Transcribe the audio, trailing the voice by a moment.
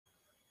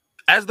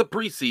As the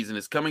preseason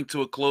is coming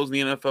to a close in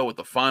the NFL with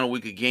the final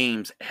week of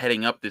games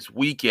heading up this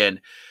weekend,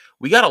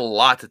 we got a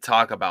lot to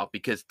talk about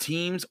because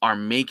teams are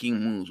making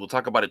moves. We'll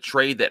talk about a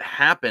trade that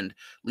happened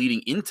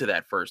leading into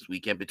that first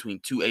weekend between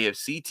two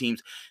AFC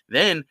teams.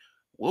 Then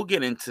we'll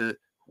get into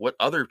what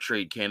other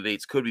trade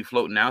candidates could be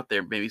floating out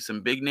there. Maybe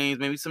some big names,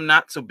 maybe some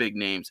not so big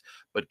names,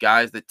 but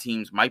guys that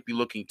teams might be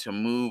looking to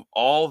move.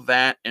 All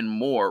that and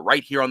more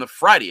right here on the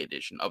Friday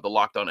edition of the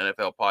Locked On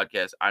NFL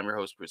podcast. I'm your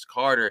host, Chris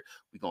Carter.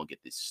 We're going to get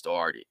this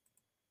started.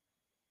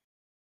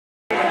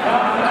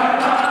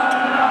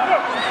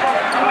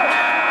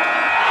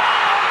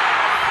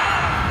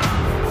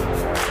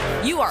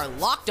 You are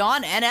Locked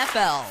On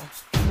NFL,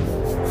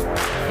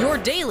 your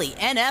daily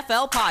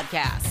NFL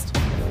podcast.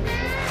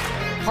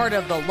 Part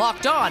of the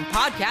Locked On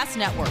Podcast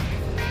Network,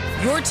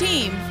 your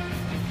team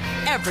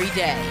every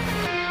day.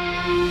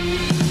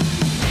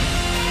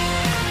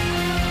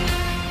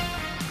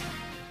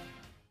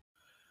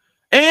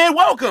 And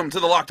welcome to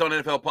the Locked On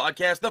NFL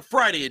podcast, the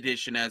Friday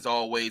edition. As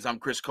always, I'm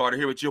Chris Carter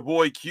here with your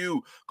boy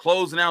Q,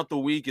 closing out the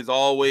week as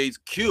always.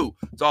 Q,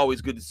 it's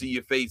always good to see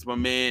your face, my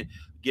man,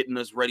 getting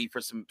us ready for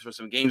some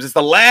games. It's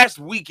the last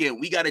weekend.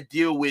 We got to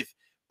deal with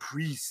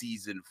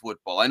preseason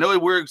football. I know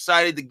we're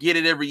excited to get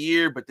it every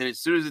year, but then as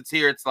soon as it's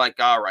here, it's like,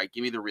 all right,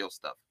 give me the real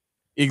stuff.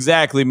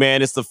 Exactly,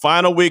 man. It's the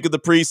final week of the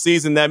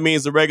preseason. That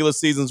means the regular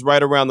season's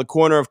right around the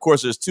corner. Of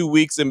course, there's 2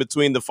 weeks in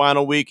between the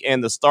final week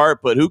and the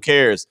start, but who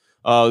cares?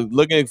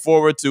 Looking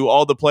forward to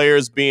all the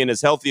players being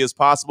as healthy as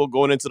possible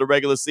going into the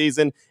regular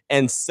season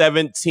and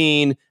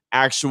 17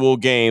 actual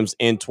games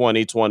in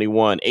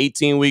 2021.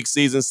 18-week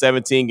season,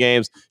 17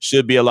 games.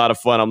 Should be a lot of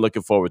fun. I'm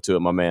looking forward to it,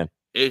 my man.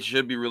 It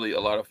should be really a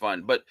lot of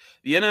fun. But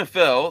the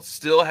NFL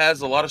still has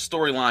a lot of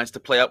storylines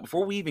to play out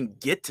before we even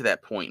get to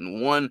that point.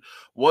 And one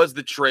was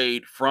the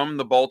trade from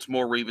the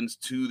Baltimore Ravens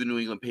to the New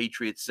England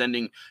Patriots,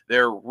 sending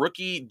their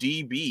rookie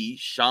DB,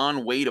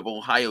 Shaun Wade of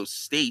Ohio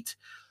State,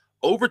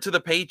 over to the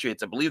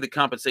Patriots. I believe the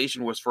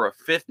compensation was for a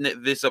fifth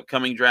this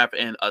upcoming draft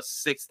and a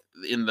sixth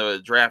in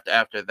the draft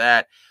after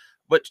that.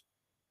 But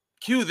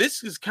Q,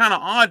 this is kind of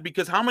odd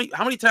because how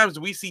many times do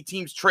we see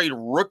teams trade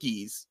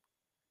rookies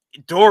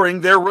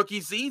during their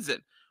rookie season,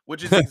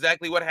 which is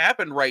exactly what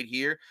happened right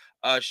here.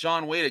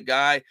 Shaun Wade, a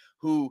guy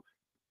who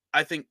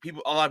I think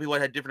a lot of people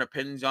had different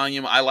opinions on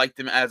him. I liked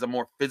him as a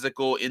more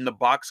physical in the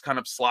box kind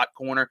of slot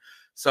corner.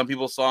 Some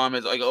people saw him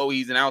as like, oh,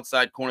 he's an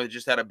outside corner that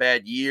just had a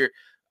bad year.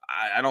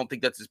 I don't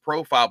think that's his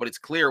profile, but it's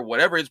clear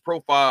whatever his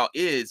profile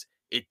is,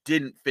 it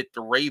didn't fit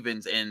the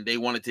Ravens, and they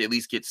wanted to at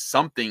least get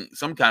some kind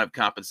of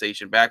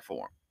compensation back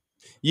for him.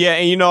 Yeah,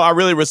 and I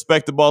really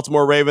respect the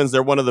Baltimore Ravens.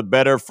 They're one of the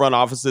better front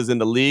offices in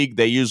the league.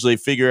 They usually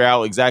figure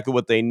out exactly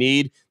what they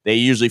need. They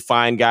usually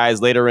find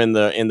guys later in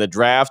the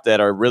draft that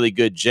are really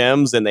good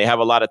gems, and they have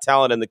a lot of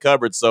talent in the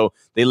cupboard. So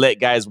they let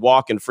guys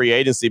walk in free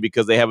agency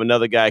because they have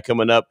another guy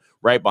coming up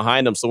right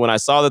behind them. So when I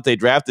saw that they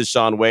drafted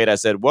Shaun Wade, I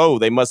said, whoa,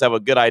 they must have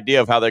a good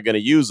idea of how they're going to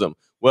use him.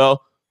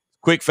 Well,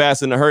 quick,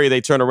 fast, in a hurry,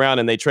 they turn around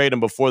and they trade him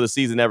before the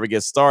season ever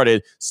gets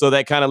started. So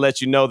that kind of lets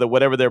you know that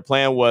whatever their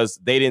plan was,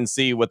 they didn't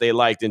see what they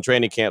liked in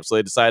training camp, so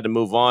they decided to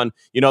move on.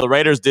 The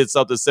Raiders did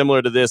something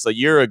similar to this a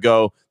year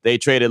ago. They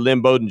traded Lynn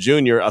Bowden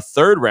Jr., a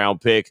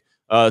third-round pick,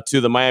 to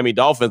the Miami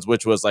Dolphins,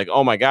 which was like,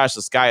 oh my gosh,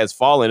 the sky has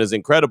fallen, is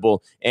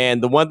incredible.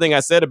 And the one thing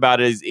I said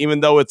about it is even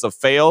though it's a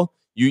fail,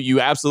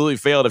 you absolutely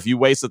failed if you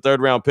waste a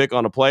third-round pick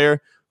on a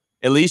player.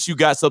 At least you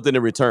got something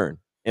in return.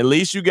 At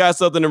least you got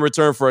something in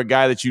return for a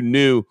guy that you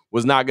knew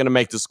was not going to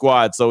make the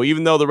squad. So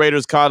even though the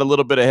Raiders caught a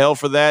little bit of hell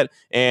for that,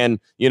 and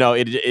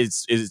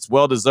it's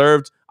well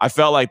deserved, I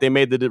felt like they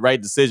made the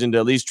right decision to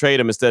at least trade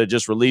him instead of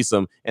just release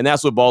him, and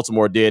that's what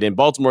Baltimore did. And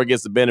Baltimore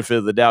gets the benefit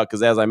of the doubt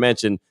because, as I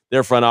mentioned,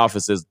 their front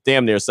office is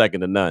damn near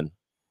second to none.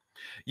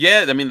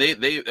 Yeah, I mean,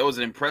 that was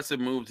an impressive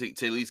move to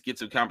at least get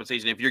some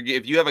compensation. If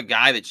you have a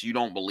guy that you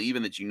don't believe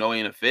in, that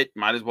ain't a fit,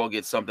 might as well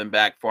get something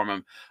back from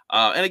him.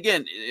 And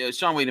again,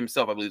 Shaun Wade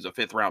himself, I believe, is a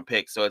fifth-round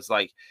pick, so it's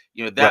like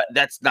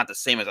that's not the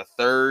same as a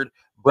third,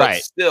 but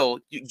right. Still,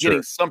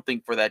 getting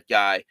something for that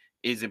guy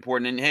is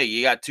important. And hey,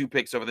 you got 2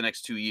 picks over the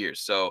next 2 years,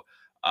 so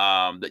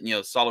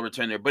solid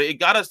return there. But it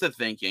got us to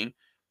thinking,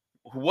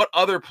 what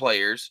other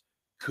players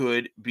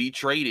could be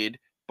traded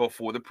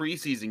before the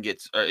preseason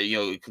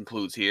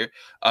concludes here.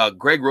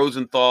 Greg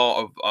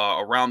Rosenthal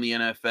of Around the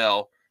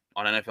NFL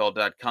on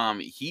NFL.com,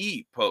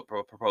 he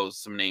proposed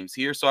some names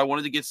here. So I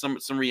wanted to get some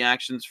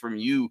reactions from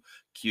you,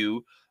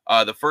 Q.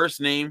 The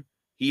first name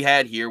he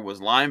had here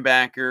was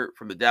linebacker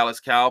from the Dallas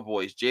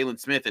Cowboys, Jalen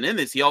Smith. And in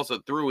this, he also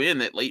threw in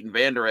that Leighton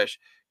Vander Esch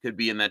could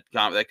be in that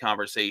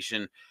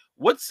conversation.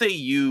 What say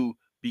you?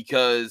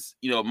 Because,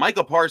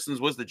 Michael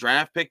Parsons was the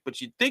draft pick,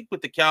 but you'd think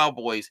with the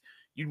Cowboys,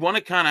 you'd want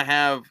to kind of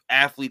have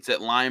athletes at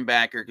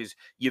linebacker because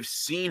you've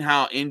seen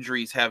how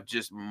injuries have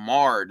just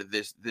marred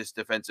this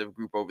defensive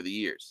group over the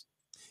years.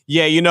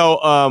 Yeah,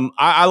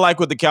 I like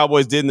what the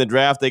Cowboys did in the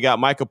draft. They got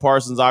Micah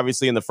Parsons,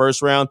 obviously, in the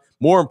first round.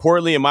 More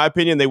importantly, in my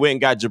opinion, they went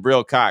and got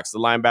Jabril Cox, the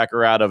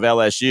linebacker out of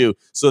LSU.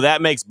 So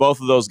that makes both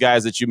of those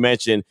guys that you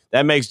mentioned,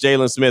 that makes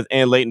Jalen Smith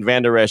and Leighton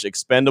Vander Esch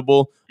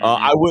expendable.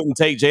 I wouldn't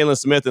take Jalen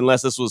Smith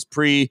unless this was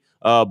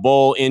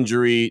pre-bowl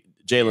injury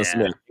Jalen Yeah,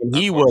 Smith. And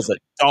he was a unfortunately.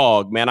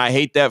 dog, man. I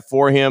hate that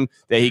for him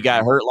that he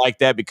got hurt like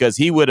that because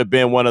he would have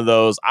been one of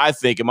those, I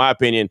think, in my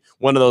opinion,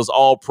 one of those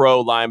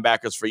all-pro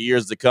linebackers for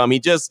years to come. He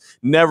just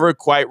never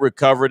quite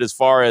recovered as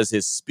far as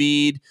his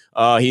speed.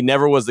 He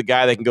never was the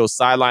guy that can go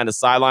sideline to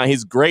sideline.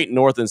 He's great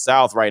north and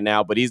south right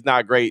now, but he's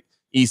not great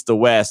east to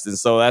west. And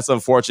so that's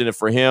unfortunate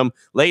for him.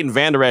 Leighton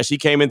Vander Esch, he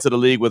came into the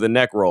league with a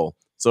neck roll.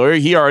 So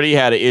he already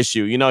had an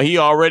issue. He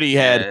already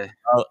had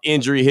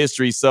injury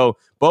history. So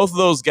both of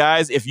those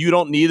guys, if you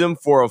don't need them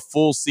for a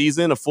full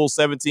season, a full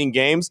 17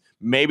 games,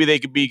 maybe they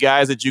could be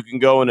guys that you can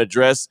go and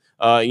address,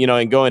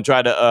 and go and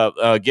try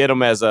to get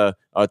them as a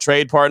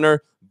trade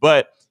partner.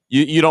 But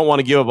you don't want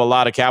to give up a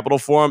lot of capital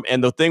for him.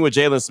 And the thing with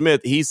Jalen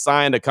Smith, he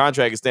signed a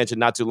contract extension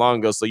not too long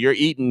ago. So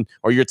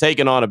you're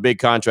taking on a big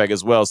contract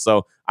as well.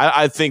 So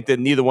I think that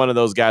neither one of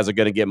those guys are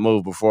going to get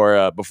moved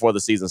before the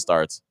season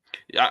starts.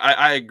 Yeah,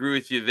 I agree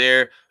with you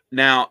there.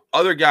 Now,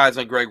 other guys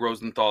on Greg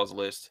Rosenthal's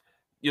list,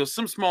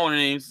 some smaller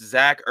names,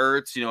 Zach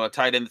Ertz, a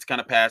tight end that's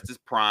kind of past his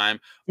prime.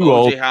 Too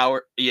old. OJ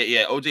Howard,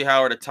 OJ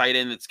Howard, a tight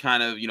end that's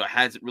kind of,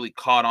 hasn't really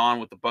caught on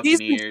with the He's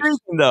Buccaneers.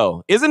 intriguing,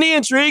 though. Isn't he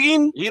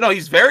intriguing?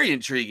 He's very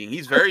intriguing.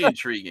 He's very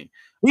intriguing.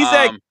 He's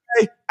that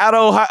guy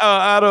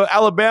out of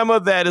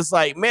Alabama that is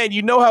like, man,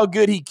 you know how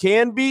good he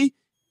can be.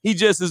 He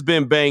just has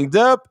been banged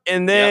up,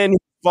 and then he's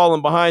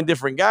falling behind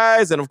different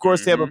guys. And, of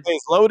course, Tampa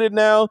Bay's loaded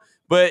now.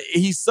 But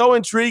he's so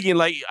intriguing.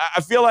 Like,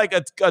 I feel like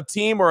a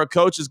team or a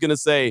coach is going to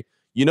say,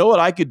 you know what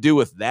I could do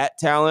with that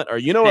talent, or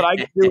you know what I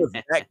could do with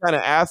that kind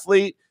of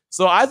athlete.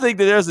 So I think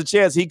that there's a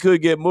chance he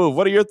could get moved.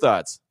 What are your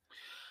thoughts?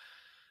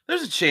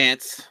 There's a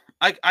chance.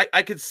 I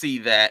could see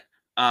that.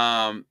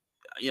 I'm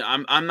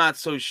not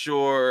so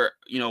sure,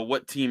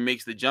 what team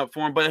makes the jump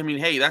for him. But I mean,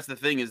 hey, that's the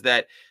thing is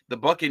that the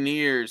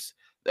Buccaneers.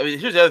 I mean,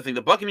 here's the other thing: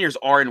 the Buccaneers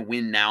are in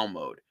win now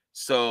mode.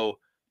 So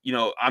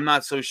I'm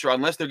not so sure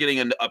unless they're getting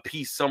a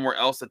piece somewhere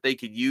else that they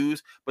could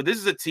use. But this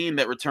is a team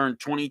that returned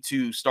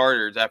 22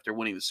 starters after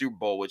winning the Super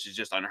Bowl, which is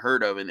just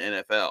unheard of in the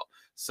NFL.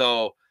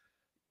 So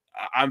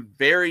I'm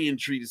very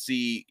intrigued to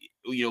see,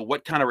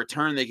 what kind of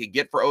return they could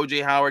get for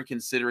OJ Howard,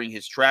 considering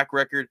his track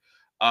record.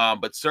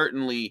 But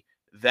certainly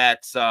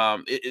that's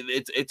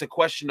it's a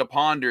question to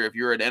ponder if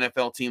you're an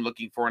NFL team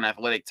looking for an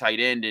athletic tight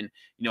end, and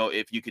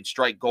if you could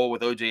strike gold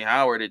with OJ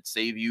Howard, it'd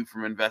save you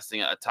from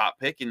investing a top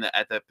pick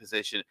at that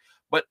position.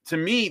 But to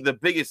me, the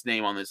biggest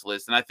name on this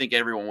list, and I think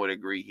everyone would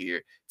agree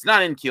here, it's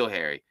not N'Keal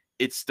Harry,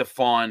 it's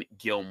Stephon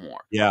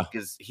Gilmore. Yeah,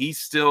 because he's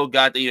still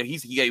got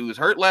he was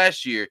hurt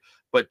last year,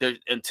 but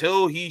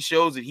until he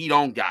shows that he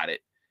don't got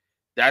it,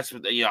 that's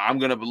what I'm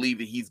gonna believe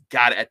that he's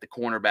got it at the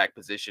cornerback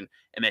position,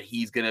 and that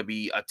he's gonna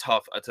be a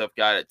tough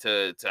guy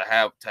to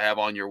have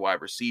on your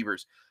wide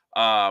receivers.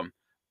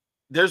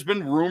 There's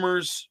been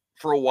rumors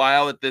for a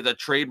while that a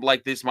trade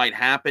like this might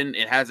happen.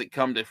 It hasn't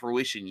come to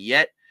fruition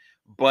yet,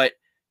 but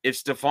if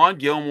Stephon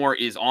Gilmore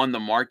is on the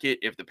market,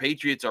 if the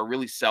Patriots are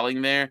really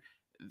selling there,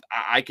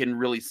 I can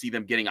really see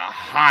them getting a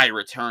high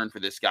return for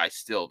this guy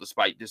still,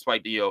 despite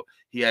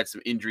he had some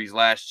injuries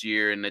last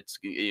year, and it's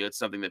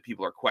something that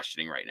people are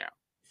questioning right now.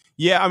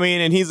 Yeah, I mean,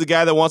 and he's a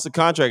guy that wants a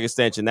contract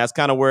extension. That's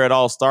kind of where it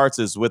all starts,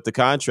 is with the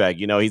contract.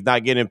 He's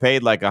not getting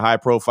paid like a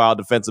high-profile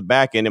defensive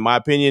back, and in my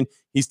opinion,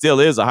 he still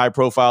is a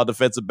high-profile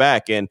defensive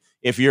back. And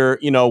if you're,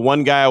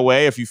 one guy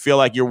away, if you feel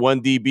like you're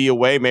one DB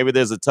away, maybe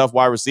there's a tough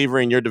wide receiver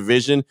in your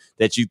division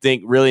that you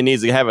think really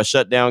needs to have a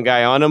shutdown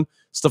guy on him,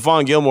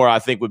 Stephon Gilmore, I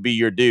think, would be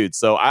your dude.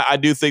 So I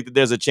do think that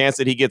there's a chance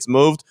that he gets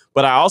moved.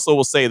 But I also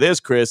will say this,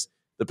 Chris,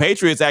 the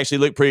Patriots actually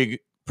look pretty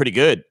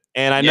good.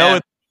 And I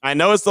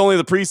know it's only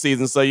the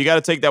preseason, so you got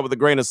to take that with a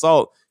grain of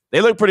salt. They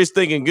look pretty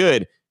stinking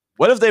good.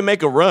 What if they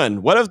make a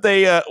run? What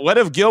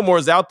if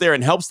Gilmore's out there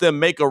and helps them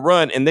make a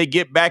run, and they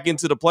get back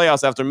into the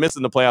playoffs after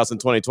missing the playoffs in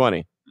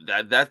 2020?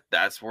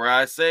 That's where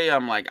I say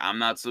I'm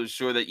not so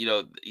sure that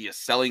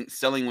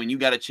selling when you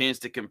got a chance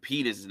to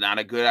compete is not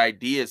a good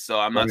idea. So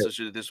I'm not so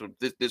sure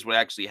that this would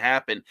actually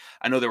happen.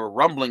 I know there were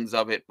rumblings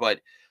of it, but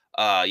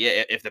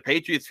if the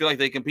Patriots feel like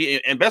they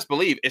compete, and best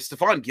believe if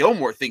Stephon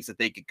Gilmore thinks that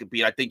they could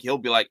compete, I think he'll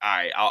be like, all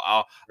right,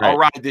 I'll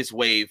ride this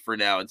wave for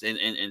now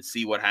and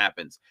see what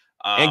happens.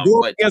 And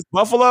go up against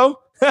Buffalo,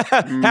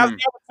 have the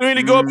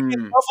opportunity to go up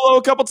against Buffalo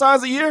a couple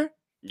times a year.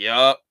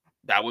 Yep.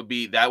 That would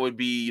be,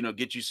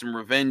 get you some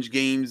revenge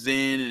games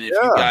in. And if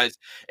you guys,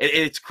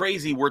 it's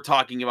crazy. We're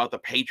talking about the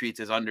Patriots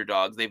as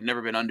underdogs. They've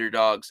never been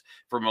underdogs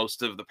for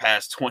most of the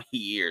past 20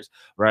 years.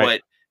 Right.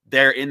 But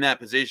they're in that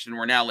position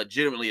where now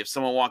legitimately, if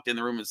someone walked in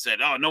the room and said,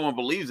 oh, no one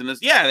believes in this.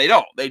 Yeah, they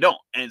don't.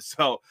 And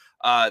so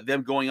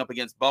them going up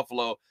against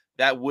Buffalo,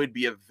 that would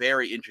be a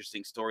very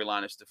interesting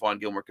storyline if Stephon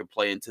Gilmore could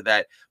play into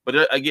that.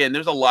 But again,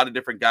 there's a lot of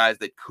different guys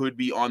that could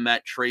be on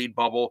that trade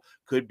bubble,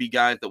 could be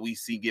guys that we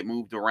see get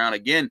moved around.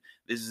 Again,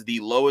 this is the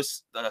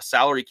lowest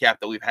salary cap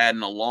that we've had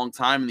in a long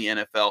time in the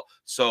NFL.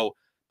 So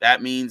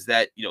that means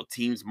that,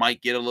 teams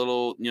might get a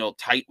little,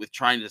 tight with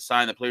trying to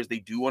sign the players they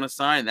do want to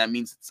sign. That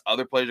means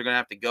other players are going to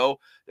have to go.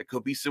 There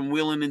could be some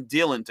wheeling and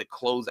dealing to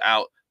close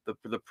out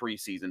the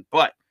preseason.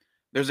 But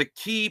there's a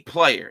key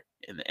player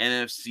in the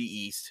NFC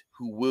East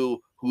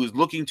who is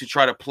looking to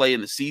try to play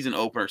in the season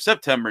opener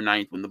September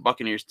 9th when the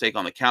Buccaneers take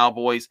on the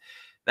Cowboys.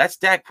 That's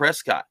Dak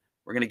Prescott.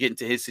 We're going to get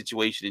into his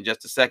situation in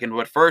just a second.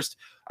 But first,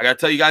 I got to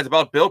tell you guys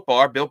about Built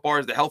Bar. Built Bar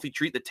is the healthy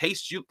treat that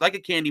tastes you like a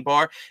candy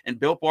bar. And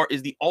Built Bar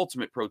is the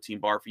ultimate protein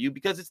bar for you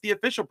because it's the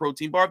official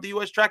protein bar of the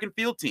U.S. track and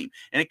field team.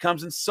 And it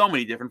comes in so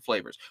many different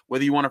flavors.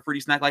 Whether you want a fruity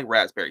snack like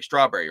raspberry,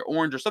 strawberry, or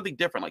orange, or something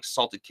different like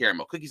salted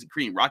caramel, cookies and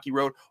cream, Rocky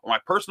Road, or my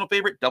personal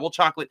favorite, double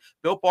chocolate,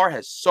 Built Bar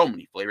has so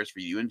many flavors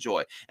for you to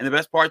enjoy. And the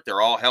best part,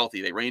 they're all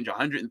healthy. They range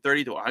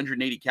 130 to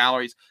 180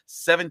 calories,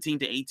 17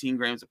 to 18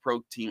 grams of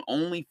protein,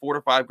 only 4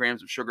 to 5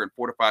 grams of sugar, and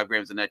 4 to 5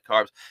 grams of net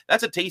carbs.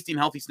 That's a tasty and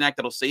healthy snack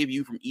that'll save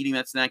you from eating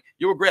that snack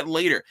you'll regret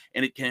later,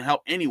 and it can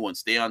help anyone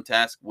stay on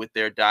task with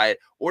their diet.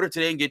 Order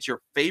today and get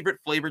your favorite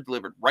flavor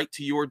delivered right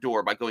to your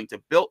door by going to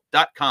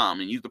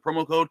built.com and use the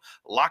promo code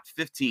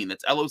LOCKED15.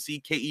 That's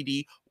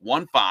LOCKED15,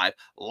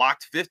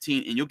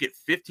 LOCKED15, and you'll get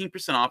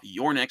 15% off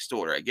your next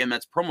order. Again,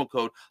 that's promo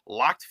code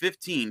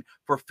LOCKED15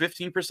 for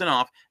 15%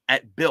 off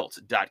at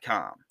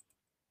built.com.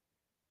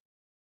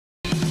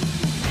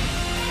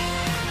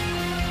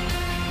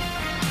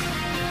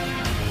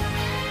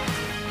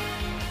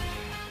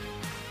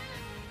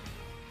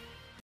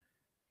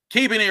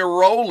 Keeping it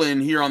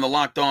rolling here on the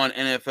Locked On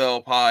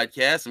NFL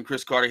podcast. I'm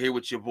Chris Carter here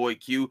with your boy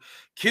Q.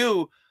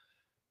 Q,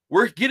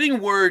 we're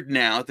getting word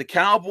now that the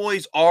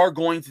Cowboys are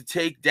going to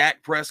take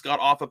Dak Prescott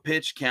off a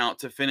pitch count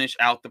to finish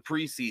out the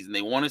preseason.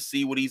 They want to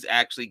see what he's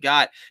actually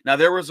got. Now,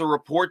 there was a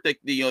report that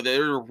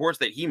there are reports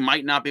that he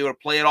might not be able to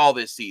play at all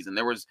this season.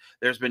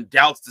 There's been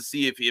doubts to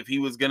see if he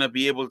was going to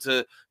be able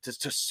to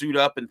suit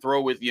up and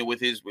throw with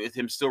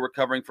him still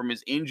recovering from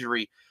his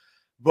injury,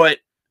 but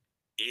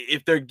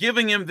if they're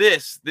giving him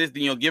this,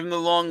 giving the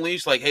long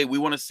leash, like, hey, we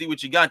want to see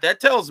what you got,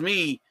 that tells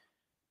me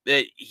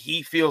that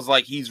he feels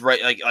like he's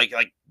right.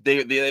 Like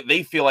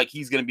they feel like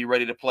he's going to be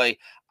ready to play.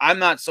 I'm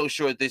not so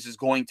sure that this is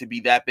going to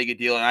be that big a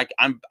deal.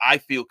 And I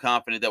feel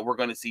confident that we're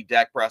going to see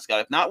Dak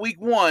Prescott, if not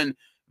week 1,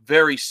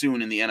 very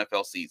soon in the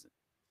NFL season.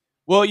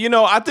 Well,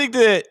 I think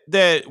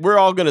that we're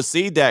all going to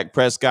see Dak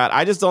Prescott.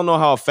 I just don't know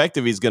how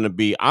effective he's going to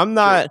be. I'm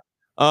not,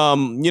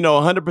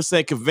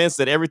 100% convinced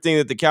that everything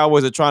that the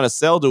Cowboys are trying to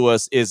sell to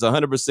us is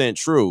 100%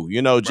 true.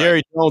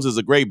 Jerry Jones is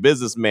a great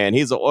businessman.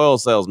 He's an oil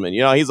salesman.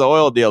 He's an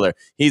oil dealer.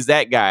 He's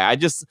that guy.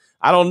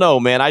 I don't know,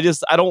 man. I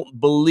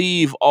don't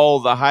believe all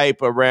the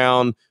hype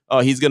around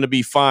he's going to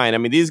be fine. I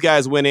mean, these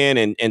guys went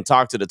in and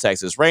talked to the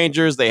Texas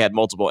Rangers. They had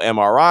multiple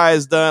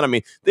MRIs done. I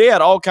mean, they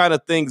had all kind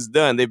of things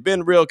done. They've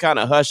been real kind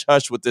of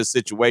hush-hush with this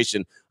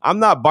situation. I'm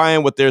not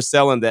buying what they're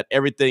selling, that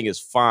everything is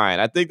fine.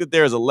 I think that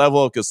there is a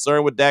level of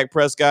concern with Dak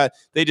Prescott.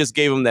 They just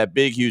gave him that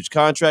big, huge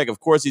contract. Of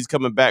course, he's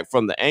coming back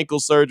from the ankle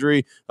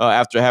surgery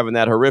after having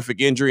that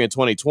horrific injury in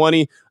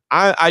 2020.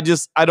 I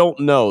don't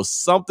know.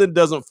 Something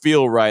doesn't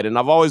feel right. And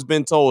I've always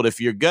been told if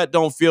your gut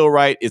don't feel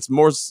right, it's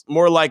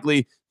more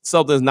likely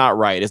something's not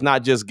right. It's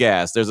not just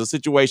gas. There's a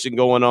situation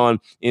going on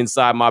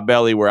inside my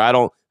belly where I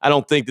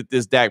don't think that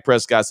this Dak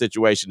Prescott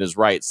situation is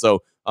right.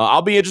 So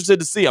I'll be interested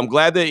to see. I'm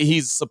glad that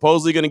he's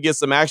supposedly going to get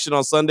some action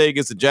on Sunday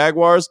against the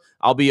Jaguars.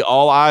 I'll be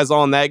all eyes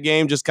on that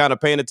game, just kind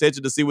of paying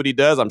attention to see what he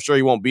does. I'm sure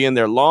he won't be in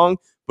there long,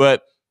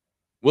 but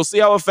we'll see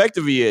how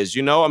effective he is.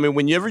 I mean,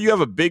 whenever you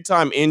have a big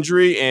time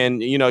injury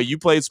and, you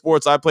played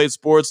sports, I played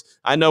sports.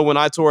 I know when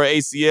I tore an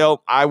ACL,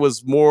 I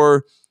was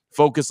more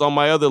focused on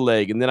my other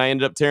leg. And then I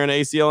ended up tearing an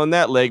ACL in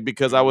that leg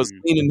because I was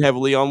leaning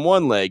heavily on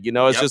one leg.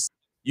 It's just,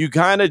 you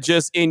kind of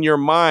just in your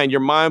mind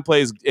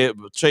plays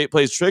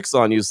tricks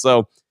on you.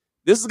 So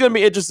this is going to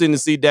be interesting to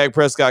see Dak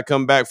Prescott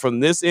come back from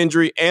this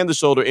injury and the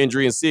shoulder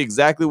injury and see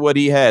exactly what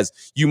he has.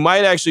 You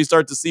might actually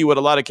start to see what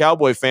a lot of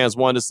Cowboy fans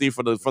wanted to see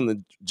from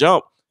the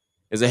jump.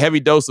 Is a heavy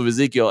dose of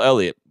Ezekiel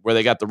Elliott, where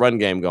they got the run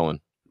game going.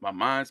 My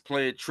mind's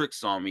playing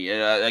tricks on me.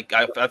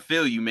 I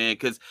feel you, man,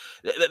 because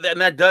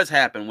that does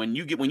happen when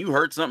you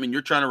hurt something and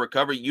you're trying to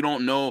recover. You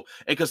don't know,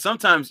 and because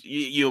sometimes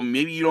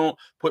maybe you don't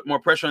put more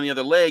pressure on the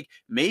other leg.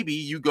 Maybe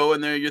you go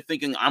in there, you're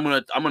thinking I'm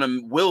gonna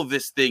will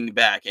this thing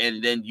back,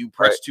 and then you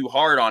press too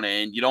hard on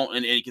it, and you don't,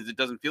 and because it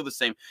doesn't feel the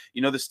same.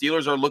 The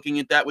Steelers are looking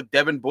at that with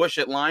Devin Bush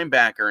at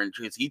linebacker, and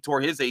he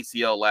tore his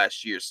ACL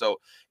last year, so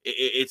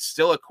it's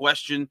still a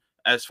question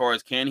as far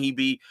as can he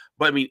be.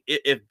 But I mean,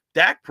 if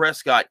Dak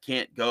Prescott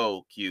can't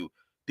go, Q,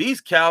 these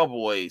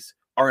Cowboys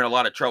are in a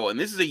lot of trouble. And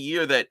this is a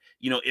year that,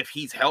 if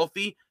he's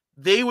healthy,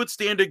 they would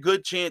stand a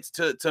good chance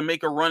to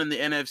make a run in the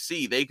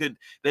NFC. The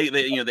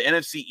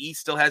NFC East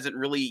still hasn't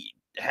really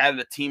had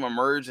a team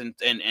emerge and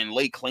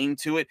lay claim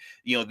to it.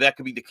 That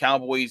could be the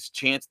Cowboys'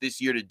 chance this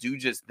year to do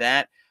just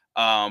that.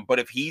 But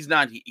if he's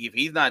not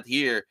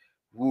here,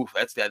 Oof,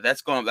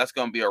 that's going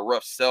to be a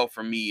rough sell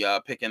for me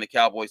picking the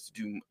Cowboys to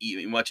do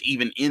much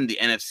even in the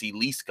NFC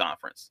least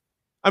conference.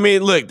 I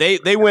mean, look,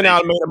 they went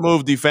out and made a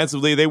move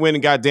defensively. They went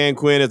and got Dan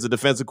Quinn as a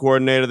defensive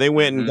coordinator. They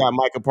went and got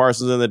Micah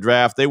Parsons in the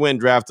draft. They went and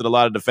drafted a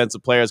lot of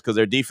defensive players because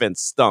their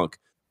defense stunk.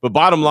 But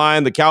bottom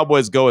line, the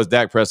Cowboys go as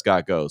Dak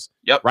Prescott goes.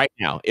 Yep. Right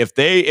now. If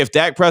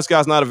Dak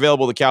Prescott's not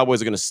available, the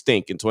Cowboys are going to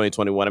stink in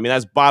 2021. I mean,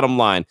 that's bottom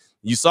line.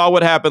 You saw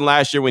what happened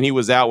last year when he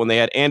was out, when they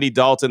had Andy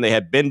Dalton, they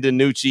had Ben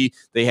DiNucci,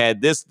 they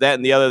had this, that,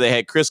 and the other. They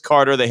had Chris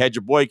Carter, they had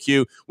your boy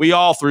Q. We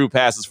all threw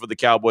passes for the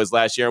Cowboys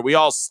last year. We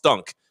all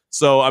stunk.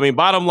 So, I mean,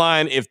 bottom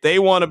line, if they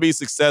want to be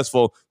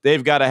successful,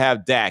 they've got to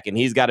have Dak, and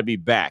he's got to be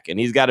back, and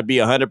he's got to be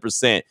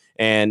 100%.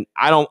 And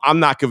I'm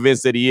not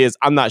convinced that he is.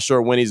 I'm not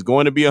sure when he's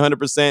going to be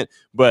 100%,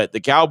 but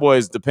the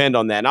Cowboys depend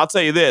on that. And I'll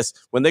tell you this,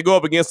 when they go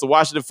up against the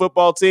Washington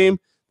football team,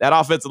 that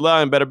offensive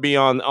line better be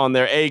on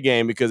their A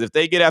game, because if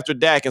they get after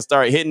Dak and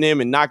start hitting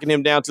him and knocking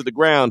him down to the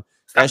ground,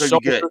 that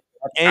shoulder,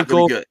 that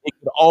ankle, it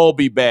could all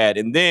be bad.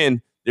 And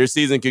then their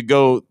season could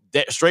go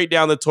straight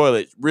down the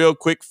toilet real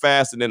quick,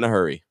 fast, and in a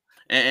hurry.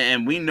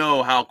 And we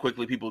know how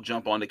quickly people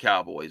jump on the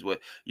Cowboys. When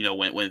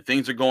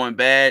things are going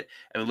bad.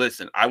 And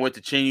listen, I went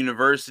to Chain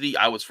University.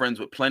 I was friends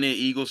with plenty of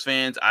Eagles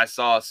fans. I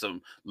saw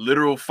some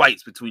literal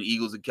fights between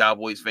Eagles and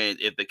Cowboys fans.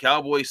 If the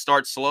Cowboys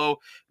start slow,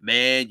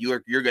 man,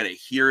 you're gonna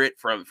hear it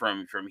from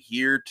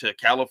here to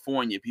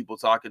California. People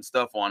talking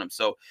stuff on them.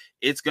 So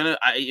it's gonna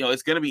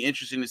be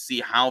interesting to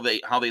see how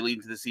they lead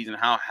into the season,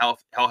 how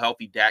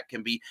healthy Dak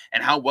can be,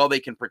 and how well they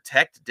can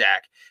protect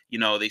Dak.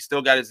 They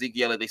still got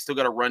Ezekiel. They still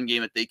got a run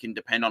game that they can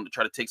depend on to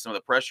try to take some of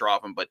the pressure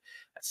off him, but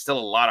that's still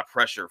a lot of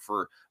pressure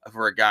for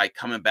a guy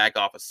coming back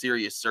off a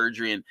serious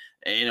surgery.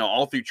 And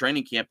all through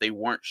training camp, they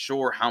weren't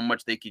sure how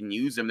much they can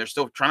use him. They're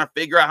still trying to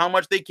figure out how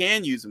much they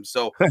can use him.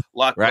 So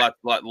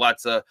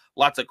lots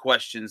of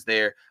questions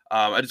there.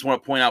 I just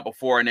want to point out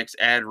before our next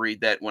ad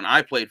read that when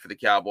I played for the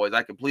Cowboys,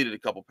 I completed a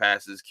couple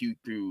passes, Q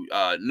through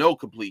no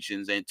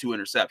completions and 2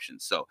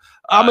 interceptions. So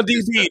I'm a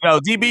DB, though.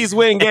 DBs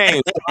win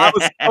games. I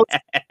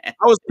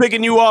was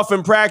picking you off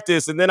in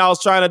practice, and then I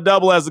was trying to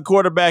double as a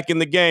quarterback in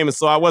the game, and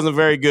so I wasn't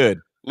very good.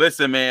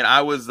 Listen, man,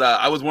 I was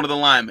one of the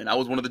linemen. I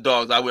was one of the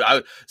dogs. I would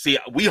see.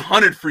 We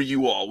hunted for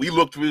you all. We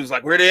looked. We was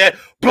like, where they at?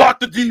 Block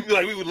the DB.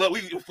 Like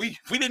if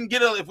we didn't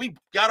get if we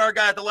got our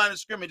guy at the line of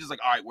scrimmage, it's like,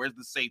 all right, where's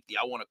the safety?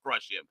 I want to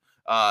crush him.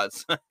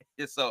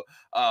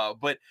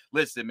 But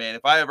listen, man,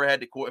 if I ever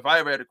had a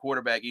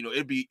quarterback,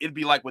 it'd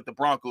be like what the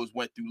Broncos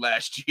went through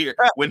last year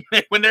when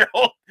their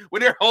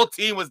whole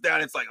team was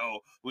down. It's like,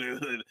 we're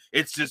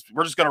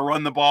just gonna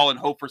run the ball and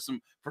hope for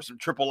some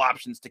triple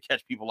options to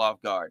catch people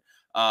off guard.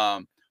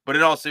 But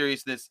in all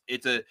seriousness,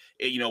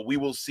 we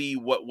will see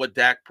what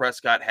Dak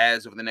Prescott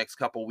has over the next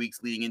couple of weeks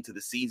leading into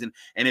the season,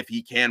 and if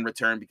he can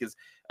return, because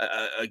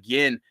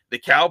again, the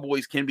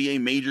Cowboys can be a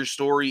major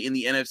story in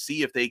the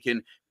NFC if they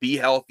can be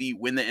healthy,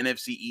 win the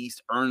NFC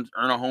East, earn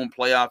a home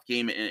playoff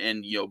game,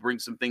 and bring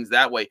some things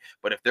that way.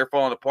 But if they're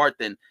falling apart,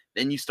 then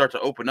you start to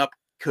open up.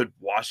 Could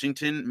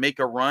Washington make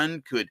a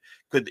run? Could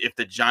if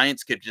the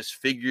Giants could just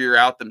figure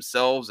out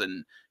themselves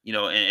and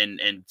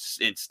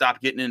stop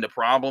getting into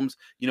problems,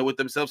 with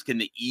themselves? Can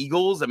the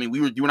Eagles? I mean,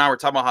 you and I were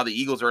talking about how the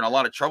Eagles are in a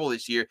lot of trouble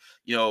this year.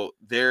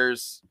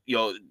 There's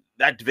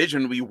that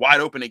division will be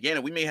wide open again,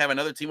 and we may have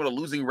another team with a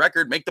losing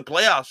record make the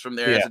playoffs from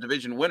there as a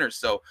division winner.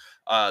 So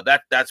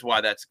that's why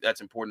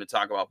that's important to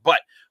talk about.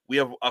 But we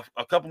have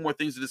a couple more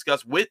things to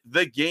discuss with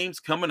the games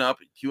coming up.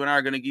 Q and I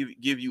are going to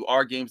give you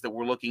our games that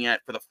we're looking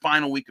at for the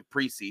final week of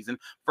preseason.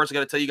 First, I got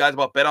to tell you guys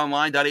about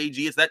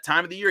betonline.ag. It's that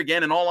time of the year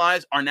again, and all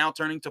eyes are now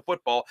turning to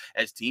football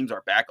as teams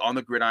are back on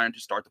the gridiron to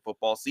start the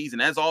football season.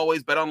 As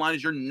always, BetOnline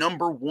is your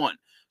number one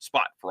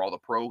spot for all the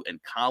pro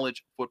and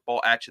college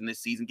football action this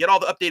season. Get all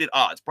the updated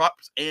odds,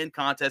 props, and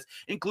contests,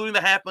 including the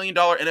 $500,000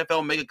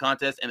 NFL Mega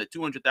Contest and the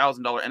 $200,000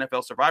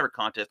 NFL Survivor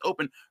Contest,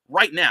 open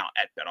right now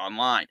at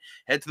BetOnline.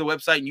 Head to the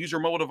website and use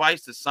your mobile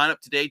device to sign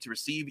up today to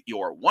receive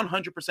your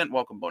 100%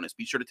 welcome bonus.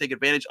 Be sure to take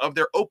advantage of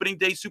their opening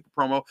day super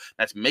promo.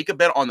 That's make a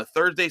bet on the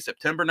Thursday,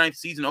 September 9th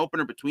season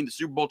opener between the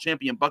Super Bowl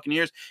champion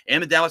Buccaneers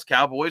and the Dallas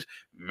Cowboys.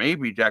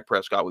 Maybe Dak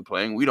Prescott will be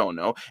playing. We don't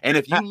know. And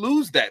if you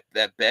lose that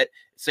bet,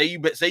 say you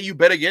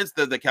bet against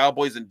the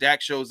Cowboys and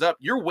Dak shows up,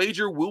 your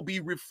wager will be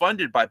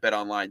refunded by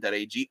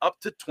betonline.ag up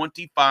to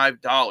 $25.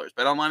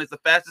 BetOnline is the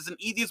fastest and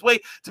easiest way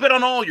to bet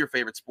on all your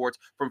favorite sports,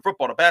 from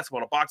football to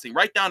basketball to boxing,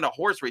 right down to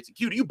horse racing.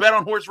 Q, do you bet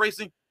on horse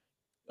racing?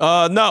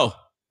 No.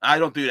 I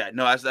don't do that.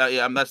 No,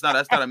 that's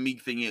not a me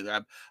thing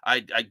either.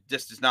 I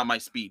just is not my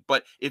speed.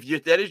 But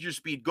if that is your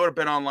speed, go to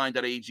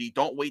betonline.ag.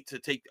 Don't wait to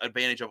take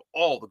advantage of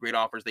all the great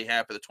offers they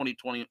have for the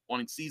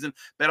 2021 season.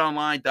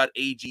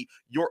 betonline.ag,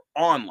 your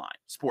online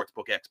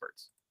sportsbook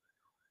experts.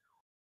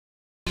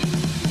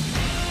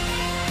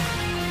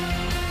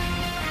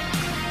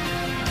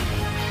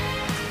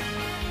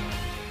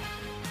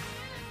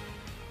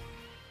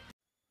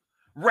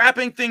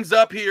 Wrapping things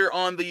up here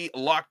on the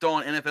Locked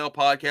On NFL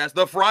podcast,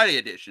 the Friday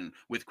edition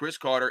with Chris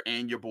Carter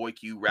and your boy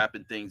Q,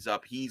 wrapping things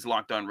up. He's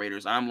Locked On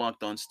Raiders. I'm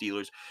Locked On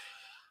Steelers.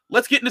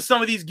 Let's get into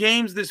some of these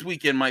games this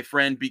weekend, my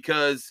friend,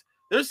 because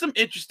There's some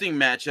interesting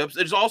matchups.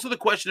 There's also the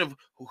question of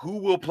who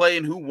will play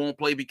and who won't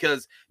play,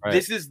 because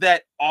this is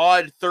that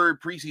odd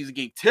third preseason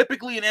game.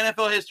 Typically in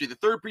NFL history, the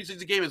third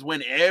preseason game is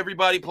when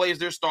everybody plays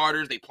their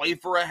starters. They play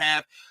for a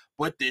half,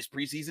 but this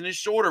preseason is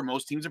shorter.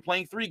 Most teams are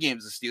playing 3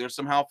 games. The Steelers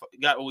somehow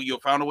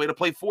found a way to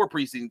play 4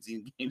 preseason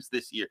games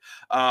this year.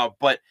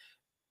 But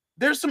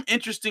there's some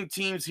interesting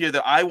teams here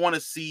that I want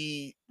to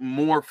see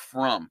more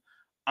from.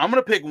 I'm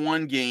going to pick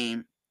one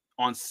game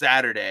on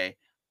Saturday.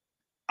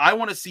 I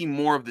want to see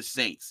more of the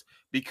Saints,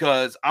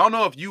 because I don't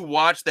know if you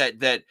watched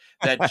that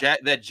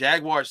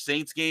Jaguar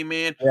Saints game,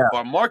 man. Yeah.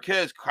 But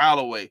Marquez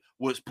Callaway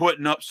was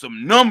putting up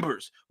some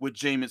numbers with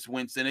Jameis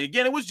Winston. And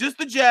again, it was just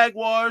the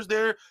Jaguars.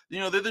 They're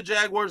the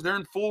Jaguars. They're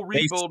in full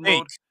rebuild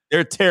mode.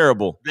 They're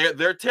terrible.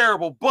 They're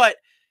terrible, but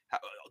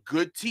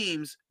good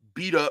teams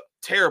beat up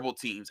terrible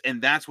teams,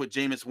 and that's what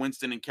Jameis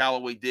Winston and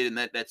Callaway did in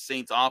that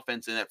Saints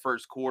offense in that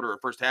first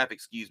half,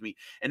 excuse me.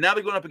 And now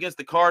they're going up against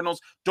the Cardinals.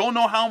 Don't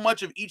know how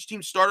much of each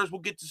team's starters we'll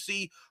get to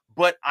see,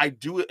 but I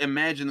do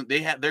imagine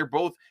that they're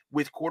both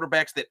with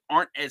quarterbacks that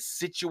aren't as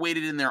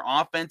situated in their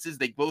offenses.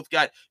 They both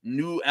got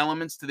new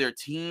elements to their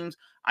teams.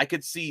 I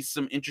could see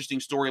some interesting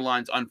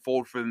storylines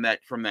unfold from that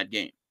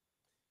game.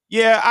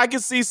 Yeah, I can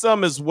see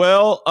some as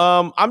well.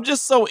 I'm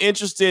just so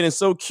interested and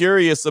so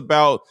curious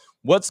about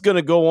what's going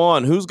to go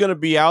on, who's going to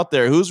be out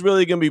there, who's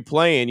really going to be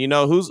playing,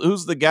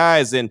 who's the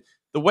guys. And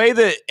the way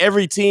that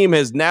every team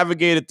has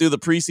navigated through the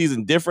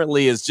preseason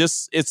differently is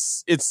just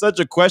it's such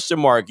a question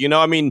mark.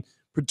 I mean,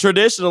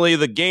 traditionally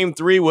the game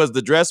 3 was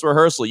the dress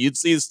rehearsal. You'd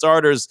see the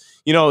starters,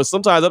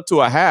 sometimes up to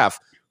a half.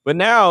 But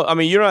now, I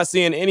mean, you're not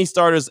seeing any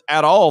starters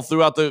at all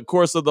throughout the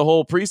course of the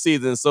whole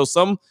preseason. So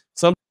some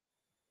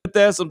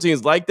that, some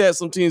teams like that,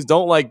 some teams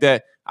don't like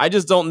that. I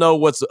just don't know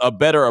what's a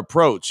better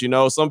approach.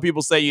 Some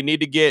people say you need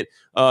to get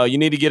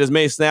as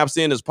many snaps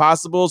in as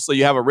possible so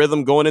you have a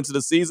rhythm going into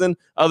the season.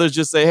 Others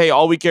just say, hey,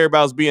 all we care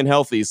about is being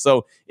healthy.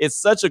 So it's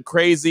such a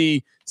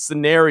crazy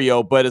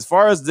scenario. But as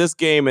far as this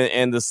game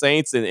and the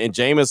Saints and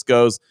Jameis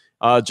goes,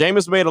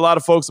 Jameis made a lot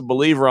of folks a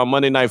believer on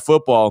Monday Night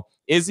Football.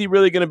 Is he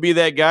really going to be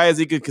that guy? Is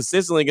he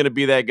consistently going to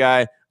be that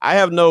guy? I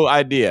have no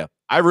idea.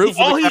 I root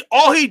for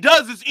all he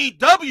does is eat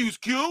W's,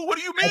 Q. What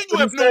do you mean you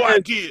have no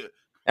idea?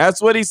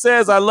 That's what he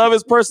says. I love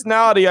his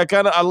personality.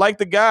 I like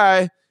the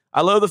guy.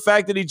 I love the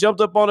fact that he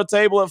jumped up on a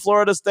table at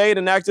Florida State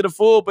and acted a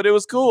fool, but it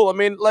was cool. I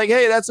mean,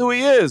 hey, that's who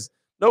he is.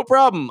 No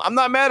problem. I'm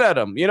not mad at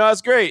him.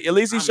 That's great. At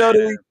least he showed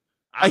it.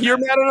 You're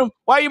mad at him?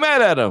 Why are you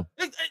mad at him?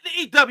 The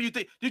EW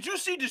thing. Did you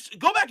see this?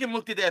 Go back and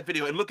look at that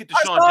video and look at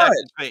Deshaun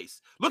Jackson's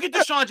face. Look at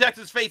Deshaun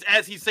Jackson's face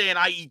as he's saying,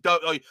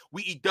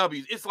 we eat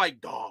W's. It's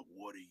like, dog,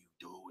 what are you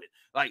doing?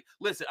 Like,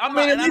 listen, at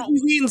least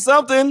he's eating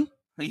something.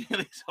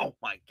 Oh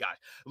my gosh.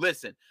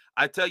 Listen,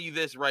 I tell you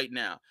this right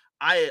now.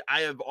 I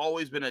have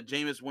always been a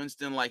Jameis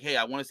Winston, like, hey,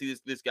 I want to see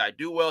this guy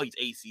do well. He's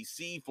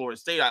ACC, Florida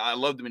State. I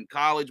loved him in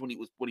college when he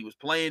was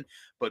playing,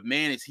 but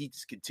man, is he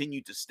just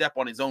continued to step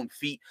on his own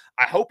feet.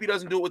 I hope he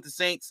doesn't do it with the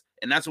Saints,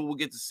 and that's what we'll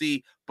get to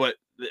see. But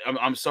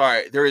I'm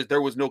sorry,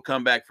 there was no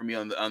comeback for me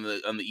on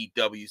the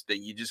EWs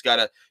thing. You just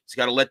gotta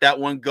let that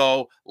one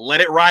go,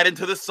 let it ride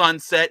into the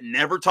sunset,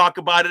 never talk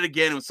about it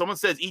again. When someone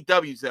says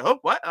EW, say, oh,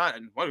 what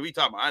are we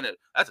talking about?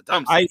 That's a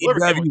dumb. I eat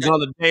W's on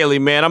the daily,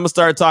 man. I'm gonna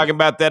start talking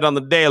about that on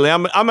the daily.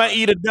 I'm gonna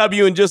eat a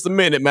W in just a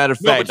minute. Matter of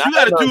fact, but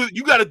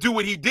you gotta do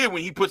what he did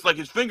when he puts like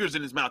his fingers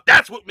in his mouth.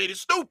 That's what made it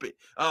stupid.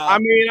 I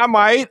mean, I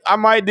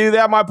might do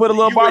that. I might put a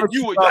little barbecue.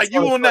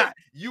 You will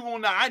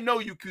not. I know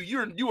you.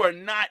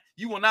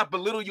 You will not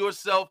belittle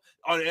yourself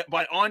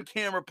by on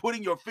camera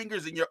putting your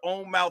fingers in your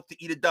own mouth to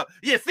eat a dub.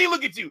 Yeah, see,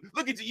 look at you.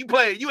 You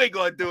playing. You ain't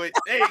gonna do it.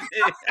 Hey.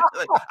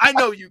 I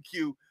know you,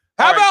 Q.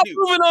 How about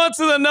moving on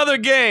to another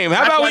game?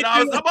 I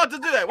was about to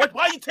do that.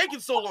 Why are you taking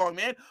so long,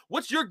 man?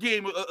 What's your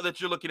game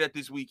that you're looking at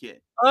this weekend?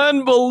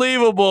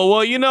 Unbelievable. Well,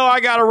 I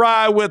got to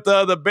ride with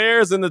the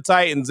Bears and the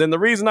Titans. And the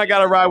reason I got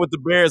to ride with the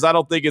Bears, I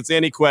don't think it's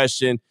any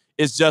question,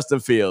 is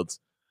Justin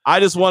Fields. I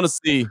just want to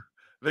see.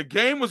 The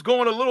game was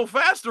going a little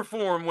faster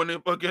for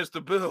him against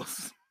the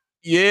Bills.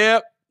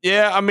 Yeah.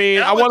 I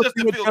mean, I want to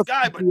see Fields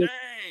guy, but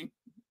dang.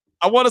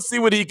 I want to see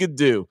what he could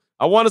do.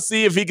 I want to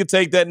see if he could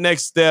take that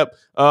next step.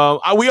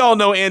 We all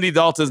know Andy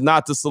Dalton's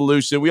not the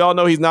solution. We all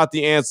know he's not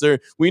the answer.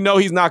 We know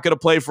he's not going to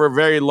play for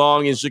very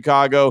long in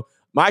Chicago.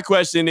 My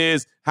question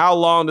is, how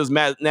long does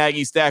Matt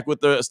Nagy stick with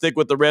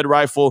the red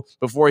rifle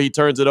before he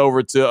turns it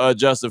over to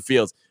Justin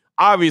Fields?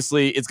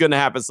 Obviously, it's going to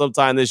happen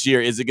sometime this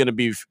year. Is it going to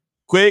be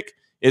quick?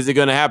 Is it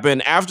going to happen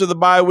after the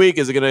bye week?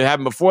 Is it going to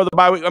happen before the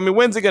bye week? I mean,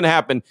 when's it going to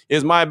happen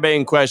is my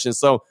main question.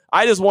 So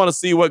I just want to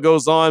see what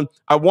goes on.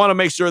 I want to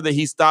make sure that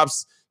he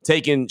stops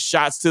taking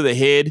shots to the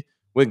head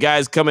with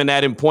guys coming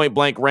at him point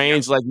blank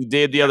range like he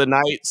did the other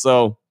night.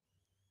 So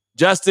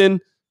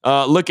Justin,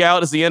 look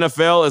out. It's the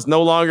NFL.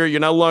 You're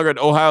no longer at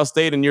Ohio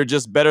State and you're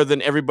just better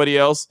than everybody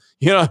else.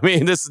 You know what I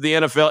mean? This is the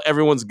NFL.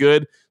 Everyone's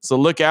good. So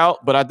look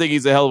out. But I think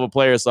he's a hell of a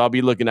player. So I'll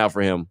be looking out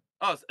for him.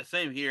 Oh,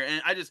 same here.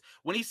 And I just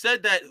when he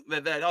said that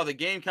oh the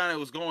game kind of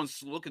was going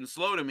looking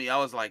slow to me, I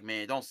was like,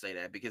 man, don't say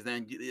that because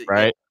then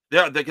Right.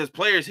 because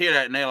players hear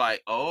that and they're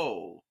like,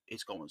 oh,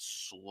 it's going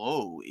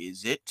slow,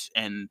 is it?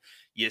 And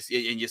yes,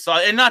 and you saw,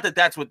 and not that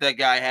that's what that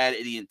guy had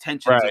the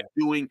intentions of Right.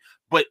 doing,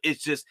 but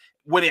it's just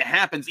when it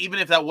happens, even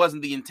if that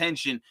wasn't the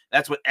intention,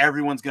 that's what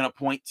everyone's going to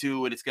point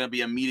to, and it's going to be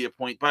a media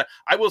point. But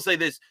I will say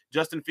this: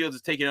 Justin Fields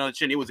is taking it on the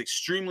chin. It was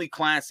extremely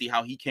classy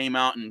how he came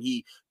out and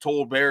he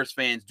told Bears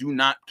fans, "Do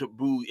not to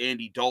boo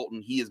Andy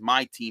Dalton. He is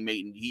my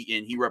teammate, and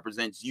he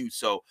represents you."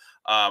 So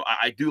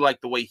I do like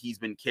the way he's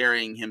been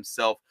carrying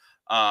himself,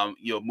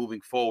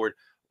 moving forward.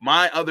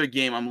 My other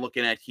game I'm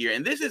looking at here,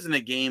 and this isn't a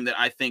game that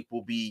I think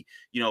will be,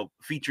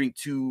 featuring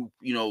two,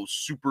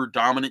 super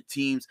dominant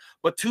teams,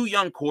 but two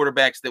young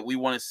quarterbacks that we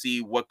want to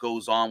see what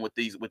goes on with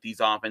these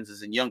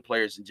offenses and young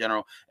players in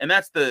general. And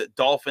that's the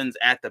Dolphins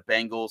at the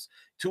Bengals.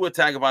 Tua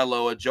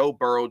Tagovailoa, Joe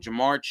Burrow,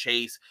 Jamar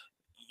Chase.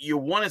 You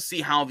want to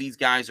see how these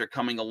guys are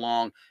coming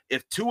along.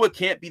 If Tua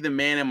can't be the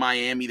man in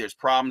Miami, there's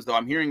problems, though.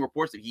 I'm hearing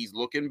reports that he's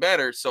looking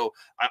better. So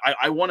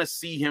I want to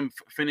see him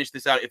finish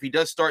this out. If he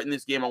does start in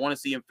this game, I want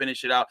to see him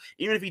finish it out.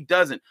 Even if he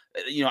doesn't,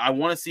 I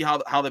want to see how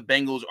the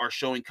Bengals are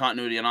showing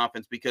continuity on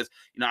offense because,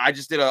 I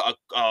just did a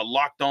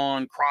locked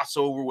on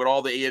crossover with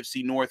all the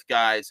AFC North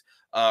guys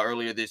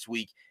earlier this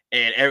week.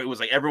 And it was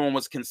like everyone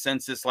was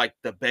consensus like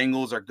the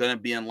Bengals are going to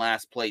be in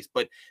last place,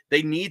 but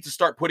they need to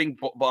start putting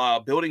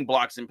building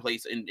blocks in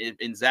place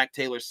in Zach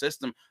Taylor's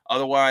system.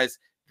 Otherwise,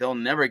 they'll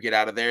never get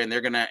out of there,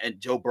 and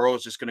Joe Burrow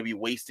is just going to be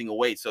wasting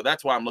away. So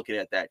that's why I'm looking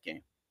at that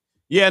game.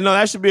 Yeah, no,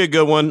 that should be a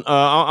good one.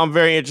 I'm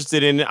very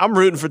interested in it. I'm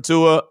rooting for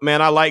Tua,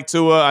 man. I like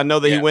Tua. I know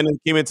that he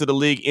came into the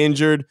league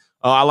injured.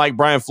 I like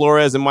Brian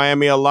Flores in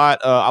Miami a lot.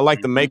 I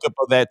like the makeup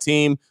of that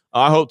team.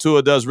 I hope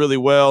Tua does really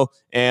well.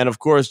 And of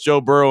course, Joe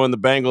Burrow and the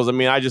Bengals. I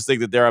mean, I just think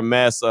that they're a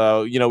mess.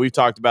 We've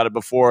talked about it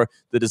before.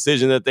 The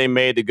decision that they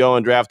made to go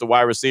and draft a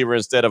wide receiver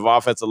instead of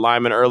offensive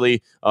lineman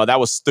early, that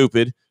was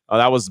stupid.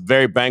 That was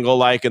very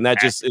Bengal-like, and that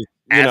just,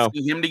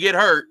 asking him to get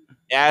hurt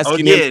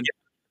asking him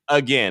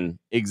again.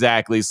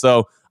 Exactly.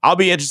 So I'll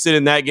be interested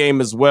in that game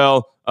as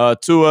well.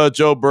 Tua,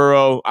 Joe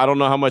Burrow. I don't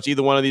know how much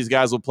either one of these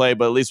guys will play,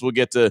 but at least we'll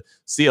get to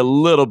see a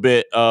little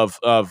bit of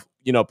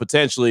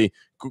potentially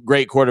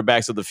great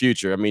quarterbacks of the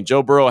future. I mean,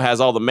 Joe Burrow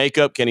has all the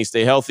makeup. Can he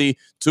stay healthy?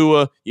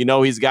 Tua,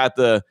 he's got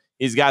the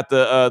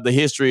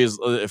history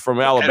from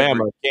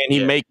Alabama. Can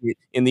he make it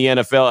in the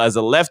NFL as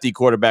a lefty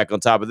quarterback on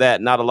top of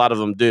that? Not a lot of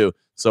them do.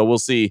 So we'll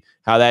see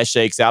how that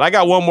shakes out. I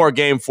got one more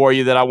game for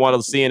you that I want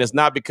to see, and it's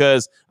not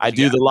because I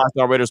do the Locked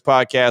On Raiders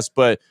podcast,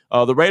 but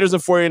the Raiders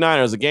and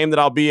 49ers, a game that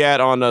I'll be at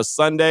on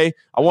Sunday.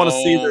 I want to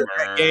see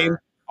that game.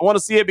 I want to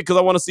see it because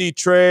I want to see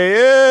Trey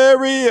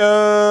Area.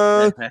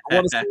 I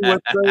want to see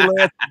what Trey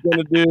Lance is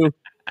going to do.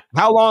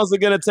 How long is it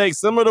going to take?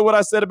 Similar to what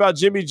I said about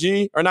Jimmy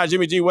G, or not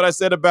Jimmy G, what I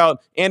said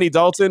about Andy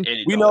Dalton.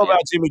 We know about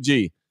Jimmy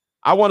G.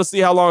 I want to see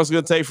how long it's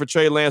going to take for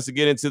Trey Lance to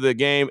get into the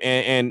game,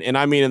 and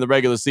I mean in the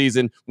regular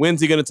season. When's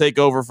he going to take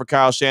over for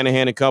Kyle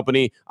Shanahan and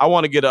company? I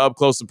want to get an up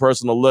close and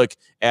personal look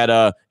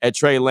at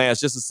Trey Lance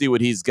just to see what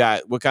he's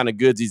got, what kind of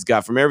goods he's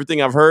got. From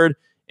everything I've heard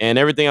and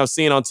everything I've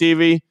seen on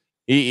TV,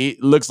 he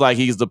looks like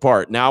he's the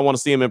part. Now I want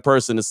to see him in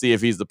person to see if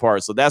he's the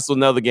part. So that's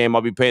another game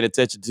I'll be paying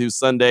attention to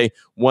Sunday,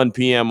 1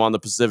 p.m. on the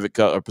Pacific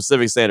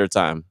Standard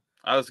Time.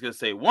 I was gonna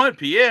say 1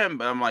 p.m.,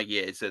 but I'm like,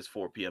 yeah, it says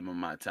 4 p.m. on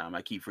my time.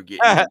 I keep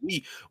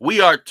forgetting. we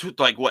are two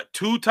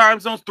time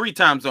zones, 3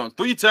 time zones,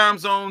 3 time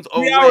zones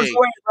away. 3 hours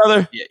away,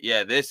 brother.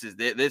 Yeah. This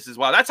is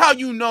why. That's how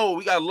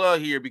we got love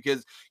here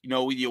because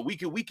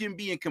we can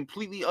be in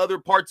completely other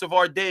parts of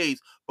our days,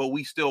 but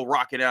we still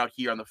rock it out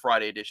here on the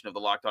Friday edition of the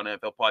Locked On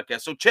NFL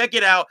podcast. So check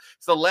it out.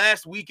 It's the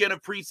last weekend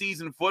of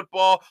preseason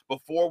football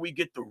before we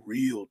get the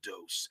real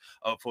dose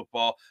of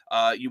football.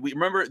 We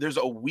remember there's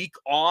a week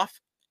off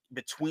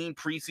between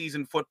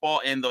preseason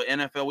football and the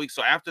NFL week.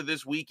 So after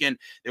this weekend,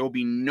 there will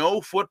be no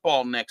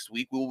football next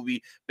week. We will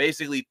be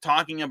basically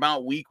talking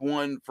about week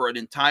 1 for an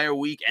entire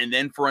week and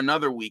then for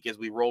another week as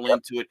we roll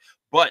into it.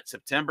 But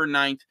September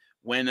 9th,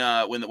 when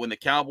the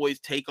Cowboys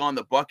take on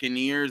the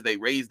Buccaneers, they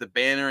raise the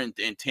banner in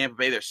Tampa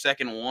Bay, their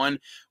second one.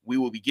 We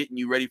will be getting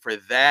you ready for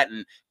that.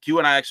 And Q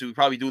and I actually will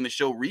probably doing the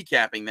show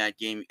recapping that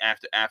game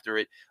after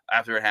it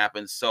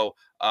happens. So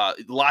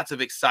lots of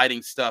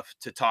exciting stuff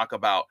to talk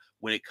about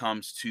when it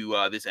comes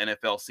to this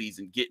NFL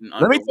season getting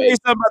underway. Let me tell you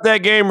something about that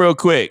game real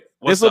quick.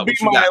 This will be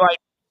my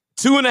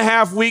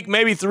 2.5 week,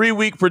 maybe 3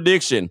 week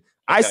prediction. Okay.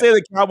 I say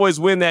the Cowboys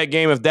win that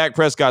game if Dak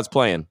Prescott's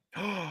playing.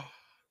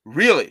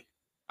 Really?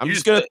 I'm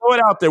just going to throw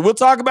it out there. We'll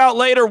talk about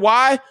later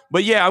why,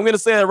 but yeah, I'm going to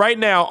say that right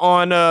now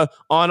on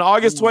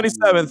August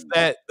 27th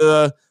that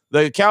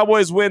the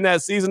Cowboys win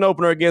that season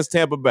opener against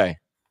Tampa Bay.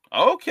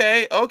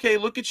 Okay.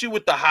 Look at you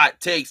with the hot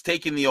takes,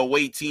 taking the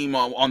away team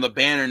on the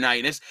banner night.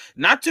 And it's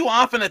not too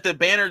often that the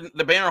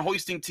banner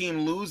hoisting team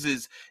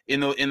loses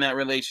in that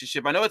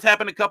relationship. I know it's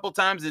happened a couple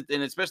times,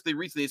 and especially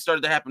recently, it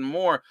started to happen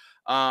more.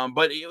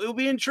 But it'll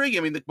be intriguing.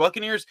 I mean, the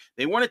Buccaneers,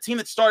 they weren't a team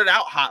that started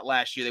out hot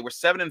last year. They were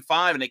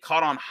 7-5, and they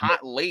caught on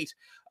hot late.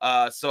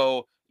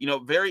 So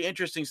very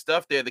interesting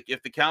stuff there.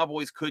 If the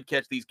Cowboys could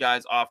catch these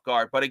guys off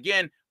guard, but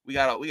again, we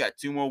got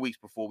 2 more weeks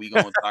before we go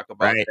and talk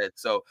about Right. that.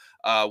 So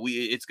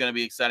it's going to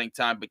be an exciting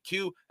time. But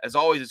Q, as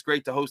always, it's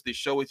great to host this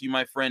show with you,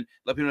 my friend.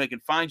 Let people know they can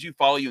find you,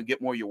 follow you, and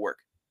get more of your work.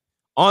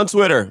 On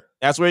Twitter,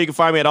 that's where you can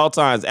find me at all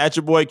times. At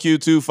your boy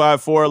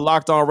Q254,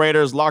 Locked On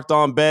Raiders, Locked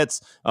On Bets.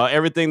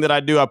 Everything that I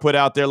do, I put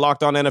out there.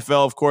 Locked On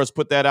NFL, of course,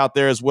 put that out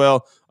there as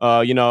well.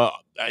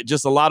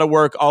 Just a lot of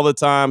work all the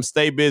time.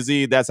 Stay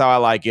busy. That's how I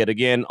like it.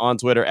 Again, on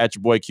Twitter, at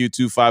your boy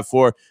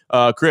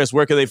Q254. Chris,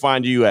 where can they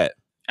find you at?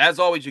 As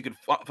always, you can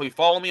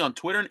follow me on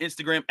Twitter and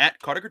Instagram at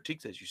Carter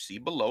Critiques, as you see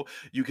below.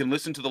 You can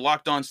listen to the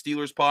Locked On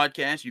Steelers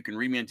podcast. You can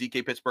read me on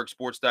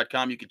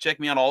DKPittsburghSports.com. You can check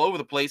me out all over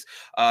the place.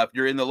 If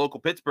you're in the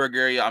local Pittsburgh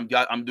area,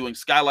 I'm doing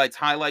Skylights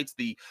Highlights,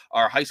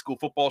 our high school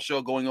football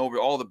show, going over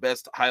all the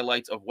best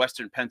highlights of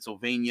Western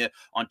Pennsylvania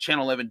on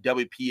Channel 11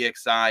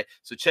 WPXI.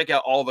 So check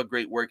out all the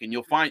great work, and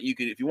you'll find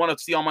if you want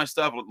to see all my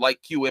stuff,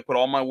 like Q, I put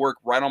all my work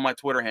right on my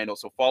Twitter handle.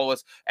 So follow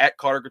us at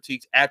Carter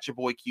Critiques, at your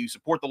boy Q.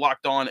 Support the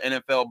Locked On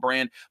NFL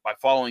brand by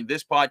following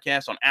this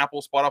podcast on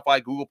Apple,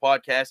 Spotify, Google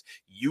Podcasts,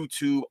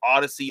 YouTube,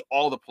 Odyssey,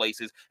 all the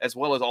places, as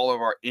well as all of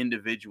our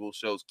individual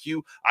shows.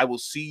 Q, I will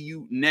see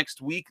you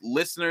next week.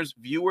 Listeners,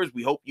 viewers,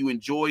 we hope you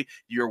enjoy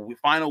your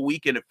final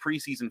weekend of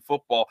preseason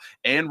football.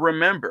 And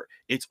remember,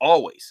 it's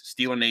always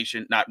Steeler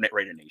Nation, not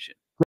Raider Nation.